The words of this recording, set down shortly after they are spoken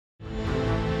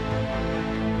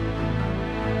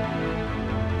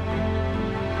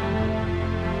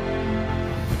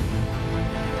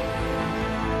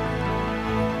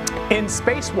In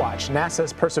Space Watch,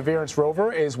 NASA's Perseverance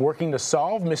rover is working to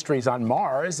solve mysteries on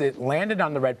Mars. It landed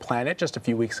on the red planet just a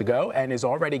few weeks ago and is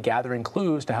already gathering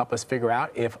clues to help us figure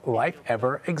out if life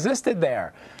ever existed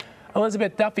there.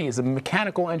 Elizabeth Duffy is a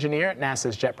mechanical engineer at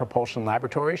NASA's Jet Propulsion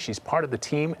Laboratory. She's part of the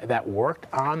team that worked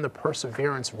on the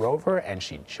Perseverance rover, and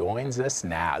she joins us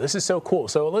now. This is so cool.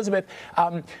 So, Elizabeth,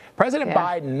 President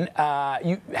Biden,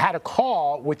 you had a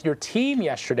call with your team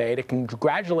yesterday to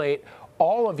congratulate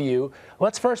all of you.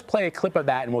 Let's first play a clip of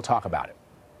that, and we'll talk about it.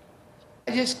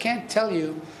 I just can't tell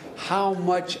you how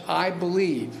much I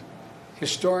believe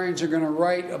historians are going to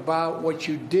write about what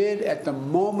you did at the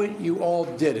moment you all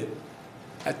did it.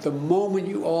 At the moment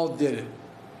you all did it.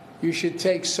 You should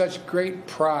take such great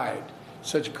pride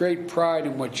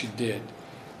in what you did.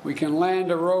 We can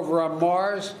land a rover on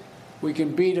Mars. We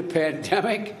can beat a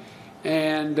pandemic.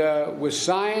 And with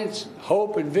science,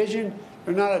 hope, and vision,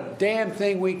 there's not a damn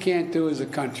thing we can't do as a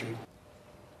country.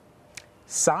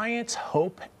 Science,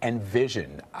 hope, and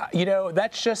vision. You know,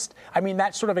 that's just, I mean,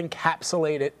 that sort of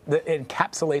encapsulates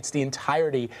the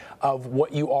entirety of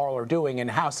what you all are doing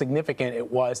and how significant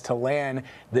it was to land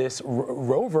this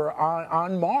rover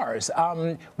on Mars.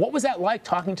 What was that like,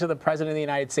 talking to the President of the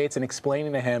United States and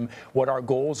explaining to him what our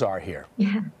goals are here?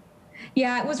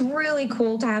 Yeah, it was really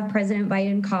cool to have President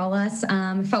Biden call us.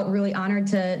 Felt really honored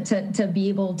to be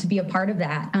able to be a part of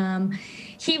that.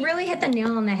 He really hit the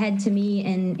nail on the head to me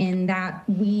in that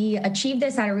we achieved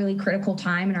this at a really critical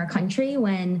time in our country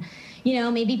when, you know,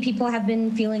 maybe people have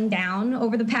been feeling down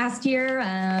over the past year,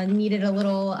 needed a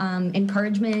little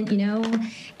encouragement, you know,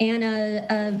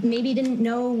 and maybe didn't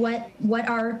know what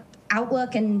our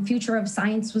outlook and future of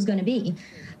science was going to be.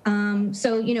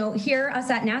 So, you know, here, us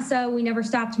at NASA, we never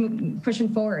stopped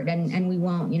pushing forward, and we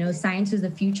won't. You know, science is the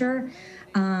future.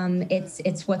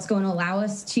 It's what's going to allow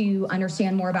us to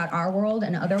understand more about our world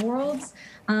and other worlds.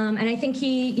 And I think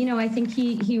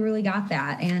he really got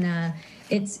that. And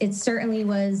it certainly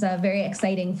was very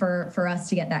exciting for us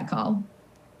to get that call.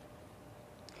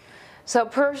 So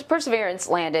Perseverance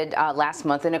landed last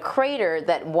month in a crater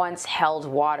that once held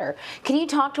water. Can you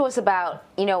talk to us about,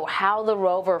 you know, how the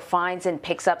rover finds and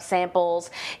picks up samples?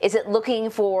 Is it looking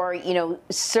for, you know,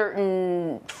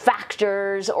 certain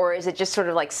factors, or is it just sort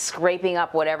of like scraping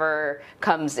up whatever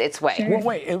comes its way? Well,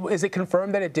 wait, is it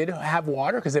confirmed that it did have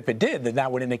water? Because if it did, then that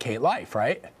would indicate life,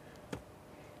 right?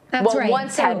 That's right.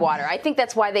 Once had water. I think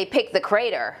that's why they picked the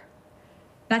crater.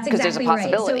 That's exactly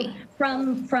right. So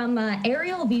from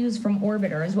aerial views from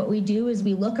orbiters, what we do is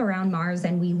we look around Mars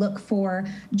and we look for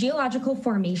geological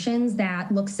formations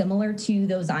that look similar to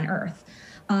those on Earth.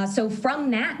 So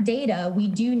from that data, we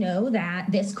do know that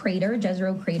this crater,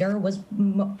 Jezero crater, was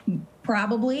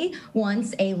probably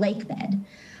once a lake bed.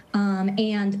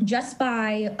 And just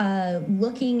by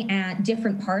looking at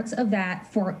different parts of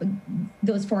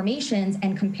those formations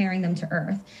and comparing them to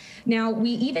Earth. Now, we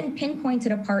even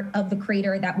pinpointed a part of the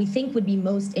crater that we think would be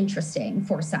most interesting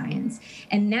for science,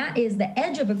 and that is the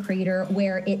edge of a crater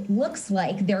where it looks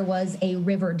like there was a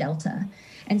river delta.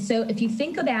 And so if you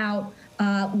think about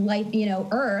life, you know,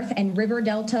 Earth and river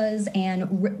deltas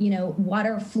and, you know,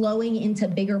 water flowing into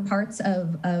bigger parts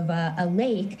of a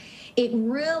lake, it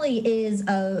really is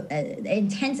an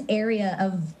intense area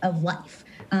of life.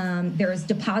 There's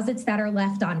deposits that are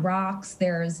left on rocks.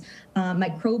 There's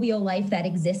microbial life that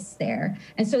exists there.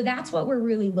 And so that's what we're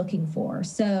really looking for.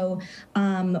 So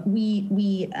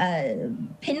we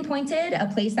pinpointed a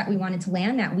place that we wanted to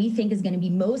land that we think is going to be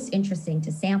most interesting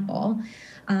to sample.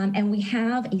 And we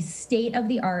have a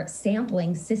state-of-the-art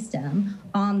sampling system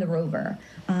on the rover.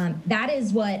 That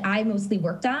is what I mostly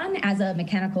worked on as a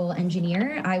mechanical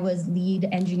engineer. I was lead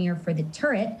engineer for the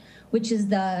turret, which is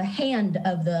the hand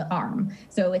of the arm.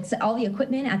 So it's all the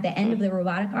equipment at the end of the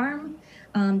robotic arm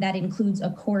that includes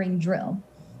a coring drill.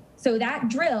 So that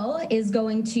drill is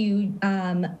going to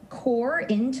core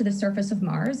into the surface of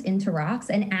Mars, into rocks,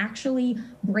 and actually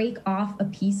break off a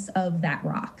piece of that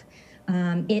rock.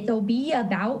 It'll be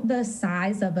about the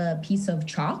size of a piece of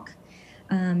chalk.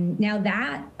 Now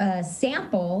that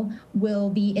sample will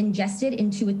be ingested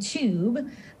into a tube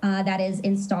that is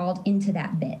installed into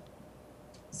that bit.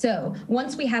 So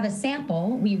once we have a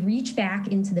sample, we reach back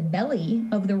into the belly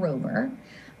of the rover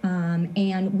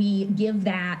and we give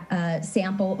that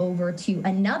sample over to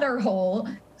another whole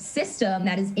system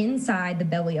that is inside the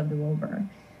belly of the rover.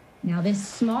 Now this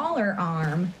smaller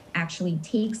arm actually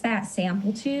takes that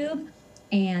sample tube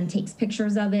and takes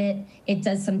pictures of it. It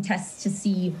does some tests to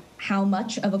see how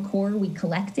much of a core we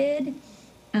collected.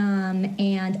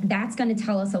 And that's going to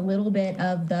tell us a little bit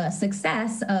of the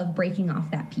success of breaking off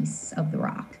that piece of the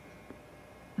rock.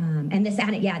 And this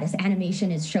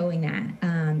animation is showing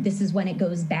that. This is when it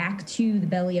goes back to the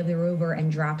belly of the rover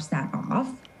and drops that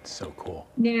off. So cool.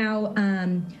 Now,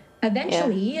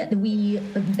 eventually, we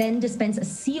then dispense a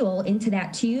seal into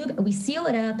that tube. We seal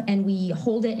it up and we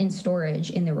hold it in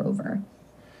storage in the rover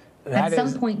at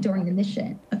some point during the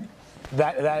mission.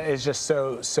 That is just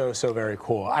so very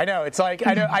cool. I know, it's like,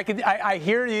 I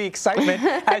hear the excitement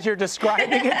as you're describing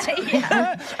it.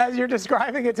 As you're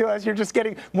describing it to us, you're just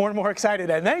getting more and more excited.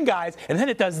 And then, guys,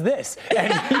 it does this.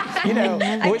 And,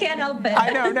 I can't help it.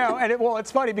 I know. And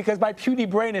it's funny because my puny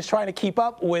brain is trying to keep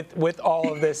up with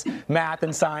all of this math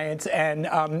and science, and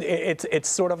it's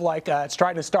sort of like it's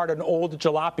trying to start an old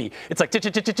jalopy. It's like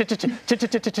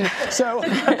so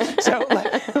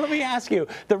let me ask you.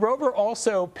 The rover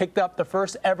also picked up the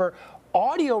first ever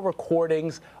audio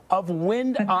recordings of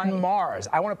wind on Mars.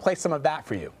 I want to play some of that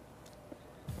for you.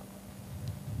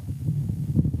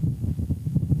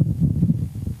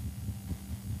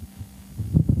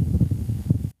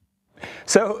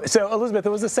 So Elizabeth, it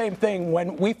was the same thing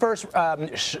when we first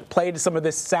played some of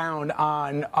this sound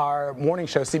on our morning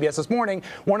show, CBS This Morning.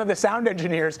 One of the sound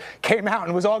engineers came out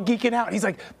and was all geeking out. He's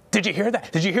like, "Did you hear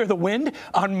that? Did you hear the wind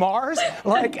on Mars?"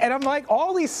 And I'm like,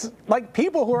 all these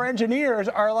people who are engineers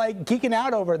are like geeking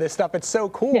out over this stuff. It's so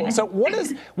cool. Yeah. So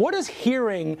what does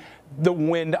hearing the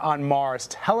wind on Mars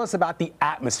tell us about the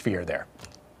atmosphere there?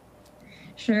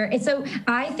 Sure. So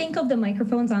I think of the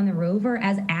microphones on the rover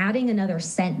as adding another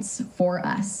sense for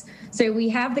us. So we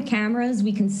have the cameras,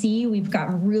 we can see, we've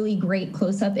got really great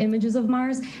close-up images of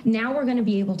Mars. Now we're going to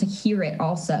be able to hear it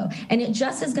also. And it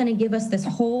just is going to give us this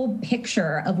whole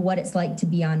picture of what it's like to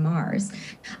be on Mars.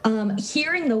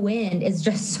 Hearing the wind is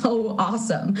just so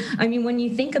awesome. I mean, when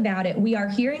you think about it, we are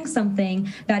hearing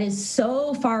something that is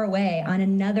so far away on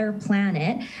another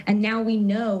planet, and now we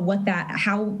know what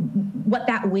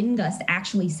that wind gust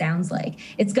actually sounds like.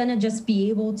 It's going to just be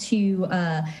able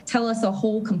to tell us a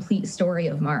whole complete story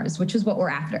of Mars, which is what we're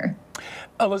after.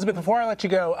 Elizabeth, before I let you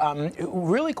go,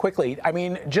 really quickly, I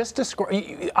mean, just describe.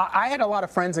 I had a lot of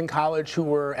friends in college who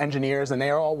were engineers, and they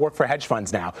all work for hedge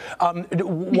funds now.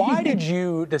 Why did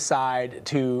you decide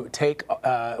to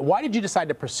why did you decide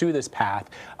to pursue this path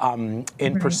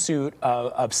in pursuit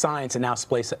of science and now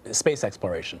space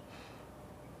exploration?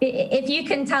 If you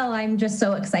can tell, I'm just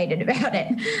so excited about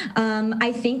it.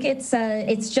 I think it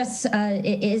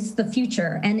is the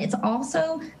future, and it's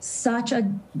also such a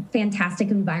fantastic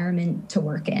environment to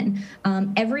work in.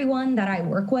 Everyone that I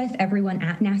work with, everyone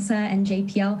at NASA and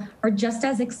JPL, are just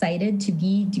as excited to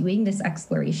be doing this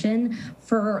exploration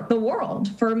for the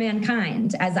world, for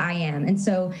mankind, as I am. And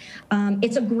so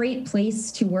it's a great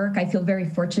place to work. I feel very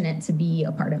fortunate to be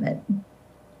a part of it.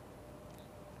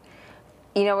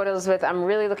 You know what, Elizabeth, I'm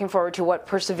really looking forward to what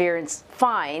Perseverance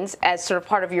finds as sort of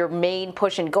part of your main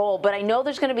push and goal, but I know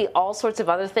there's going to be all sorts of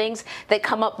other things that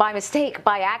come up by mistake,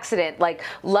 by accident, like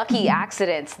lucky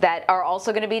accidents that are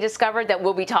also going to be discovered that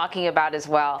we'll be talking about as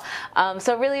well.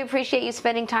 So really appreciate you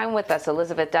spending time with us,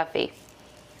 Elizabeth Duffy.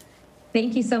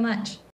 Thank you so much.